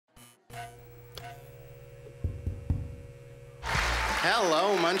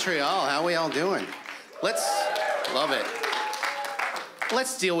Hello, Montreal. How we all doing? Love it.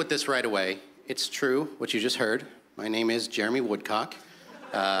 Let's deal with this right away. It's true, what you just heard. My name is Jeremy Woodcock.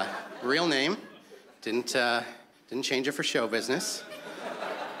 Real name. Didn't change it for show business.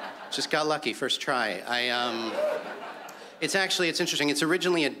 Just got lucky, first try. It's interesting. It's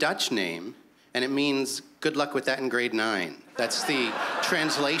originally a Dutch name, and it means good luck with that in grade 9. That's the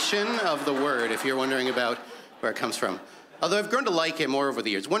translation of the word, if you're wondering about where it comes from. Although I've grown to like it more over the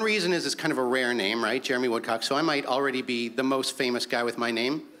years. One reason is it's kind of a rare name, right? Jeremy Woodcock, so I might already be the most famous guy with my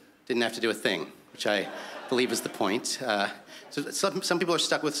name. Didn't have to do a thing, which I believe is the point. So some people are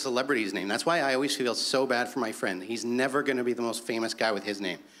stuck with celebrity's name. That's why I always feel so bad for my friend. He's never gonna be the most famous guy with his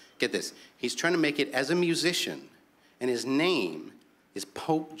name. Get this, he's trying to make it as a musician, and his name is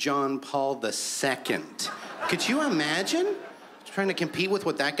Pope John Paul II. Could you imagine trying to compete with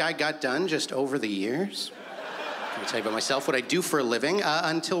what that guy got done just over the years? I'll tell you about myself, what I do for a living.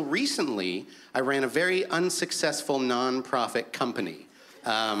 Until recently, I ran a very unsuccessful non-profit company.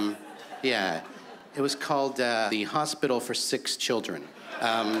 Yeah, it was called the Hospital for Sick Children.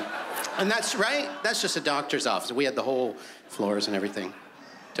 And that's right, that's just a doctor's office. We had the whole floors and everything.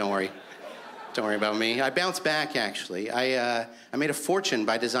 Don't worry about me. I bounced back, actually. I made a fortune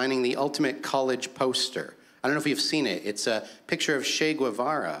by designing the ultimate college poster. I don't know if you've seen it. It's a picture of Che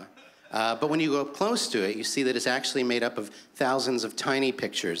Guevara. But when you go up close to it, you see that it's actually made up of thousands of tiny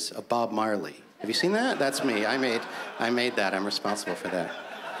pictures of Bob Marley. Have you seen that? That's me. I made that. I'm responsible for that.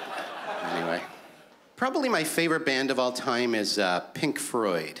 Anyway. Probably my favorite band of all time is Pink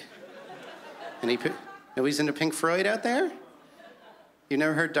Floyd. Nobody's into Pink Floyd out there? You've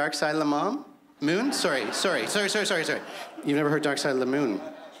never heard Dark Side of the Moon? Sorry. You've never heard Dark Side of the Moon.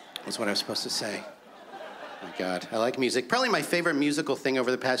 That's what I was supposed to say. Oh my God, I like music. Probably my favorite musical thing over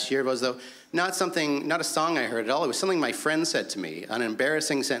the past year was, though, not a song I heard at all. It was something my friend said to me. An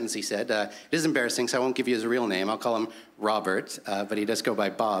embarrassing sentence he said. It is embarrassing, so I won't give you his real name. I'll call him Robert, but he does go by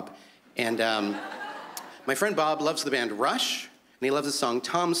Bob. And my friend Bob loves the band Rush, and he loves the song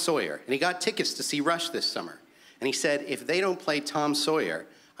Tom Sawyer. And he got tickets to see Rush this summer. And he said, if they don't play Tom Sawyer,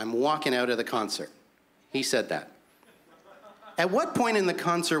 I'm walking out of the concert. He said that. At what point in the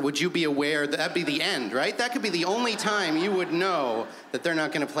concert would you be aware that that'd be the end, right? That could be the only time you would know that they're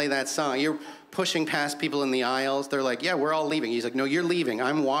not gonna play that song. You're pushing past people in the aisles. They're like, yeah, we're all leaving. He's like, no, you're leaving.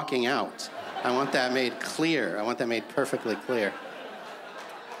 I'm walking out. I want that made clear. I want that made perfectly clear.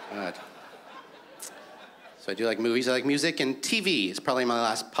 God. So I do like movies, I like music, and TV is probably my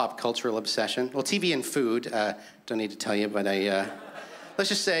last pop cultural obsession. Well, TV and food, don't need to tell you, but let's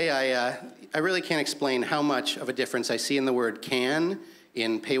just say I really can't explain how much of a difference I see in the word can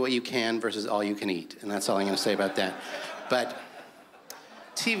in pay what you can versus all you can eat. And that's all I'm gonna say about that. But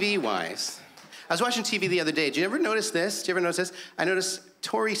TV-wise, I was watching TV the other day. Did you ever notice this? Did you ever notice this? I noticed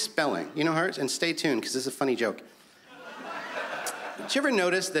Tori Spelling. You know her? And stay tuned, because this is a funny joke. Did you ever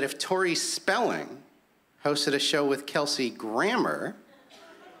notice that if Tori Spelling hosted a show with Kelsey Grammer,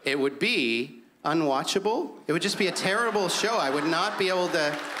 it would be unwatchable? It would just be a terrible show. I would not be able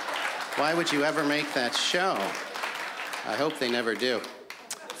to... Why would you ever make that show? I hope they never do.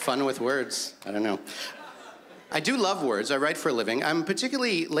 Fun with words. I don't know. I do love words. I write for a living. I'm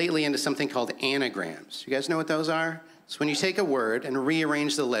particularly lately into something called anagrams. You guys know what those are? It's when you take a word and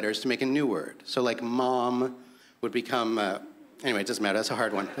rearrange the letters to make a new word. So like mom would become... Anyway, it doesn't matter. That's a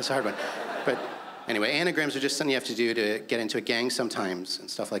hard one. But anyway, anagrams are just something you have to do to get into a gang sometimes and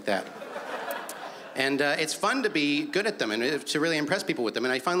stuff like that. And it's fun to be good at them and to really impress people with them.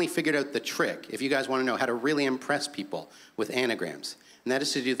 And I finally figured out the trick, if you guys want to know how to really impress people with anagrams. And that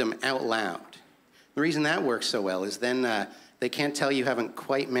is to do them out loud. The reason that works so well is then they can't tell you haven't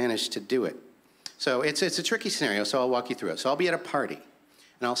quite managed to do it. So it's a tricky scenario, so I'll walk you through it. So I'll be at a party,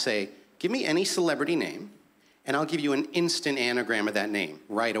 and I'll say, give me any celebrity name, and I'll give you an instant anagram of that name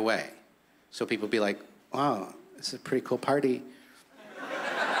right away. So people will be like, wow, this is a pretty cool party.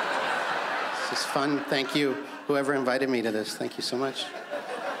 This is fun, thank you. Whoever invited me to this, thank you so much.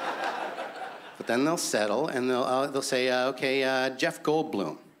 But then they'll settle, and they'll say, okay, Jeff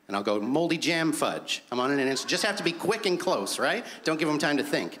Goldblum. And I'll go, moldy jam fudge. I'm on it, and it's just have to be quick and close, right? Don't give them time to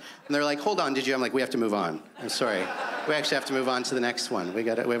think. And they're like, hold on, did you? I'm like, we have to move on. I'm sorry. We actually have to move on to the next one. We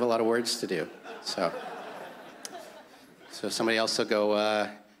have a lot of words to do. So somebody else will go,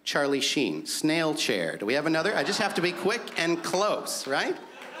 Charlie Sheen, snail chair. Do we have another? I just have to be quick and close, right?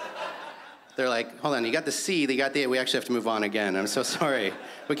 They're like, hold on, you got the C, they got the A, we actually have to move on again. I'm so sorry.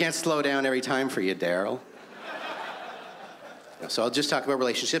 We can't slow down every time for you, Daryl. So I'll just talk about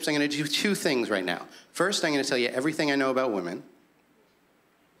relationships. I'm gonna do two things right now. First, I'm gonna tell you everything I know about women.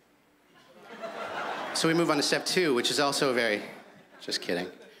 So we move on to step two, which is also very Just kidding.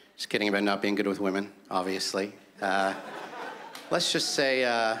 Just kidding about not being good with women, obviously. Let's just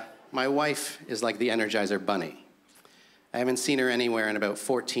say my wife is like the Energizer Bunny. I haven't seen her anywhere in about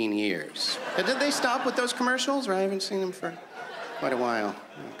 14 years. Did they stop with those commercials? Right? I haven't seen them for quite a while.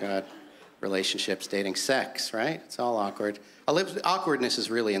 Oh, God. Relationships, dating, sex, right? It's all awkward. Awkwardness is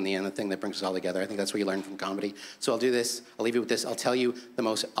really, in the end, the thing that brings us all together. I think that's what you learn from comedy. So I'll do this. I'll leave you with this. I'll tell you the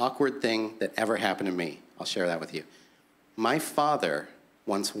most awkward thing that ever happened to me. I'll share that with you. My father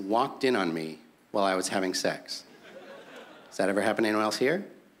once walked in on me while I was having sex. Has that ever happened to anyone else here?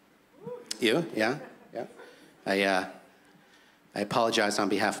 You? Yeah? Yeah. I apologize on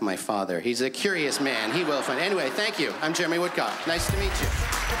behalf of my father. He's a curious man. He will find. Anyway, thank you. I'm Jeremy Woodcock. Nice to meet you.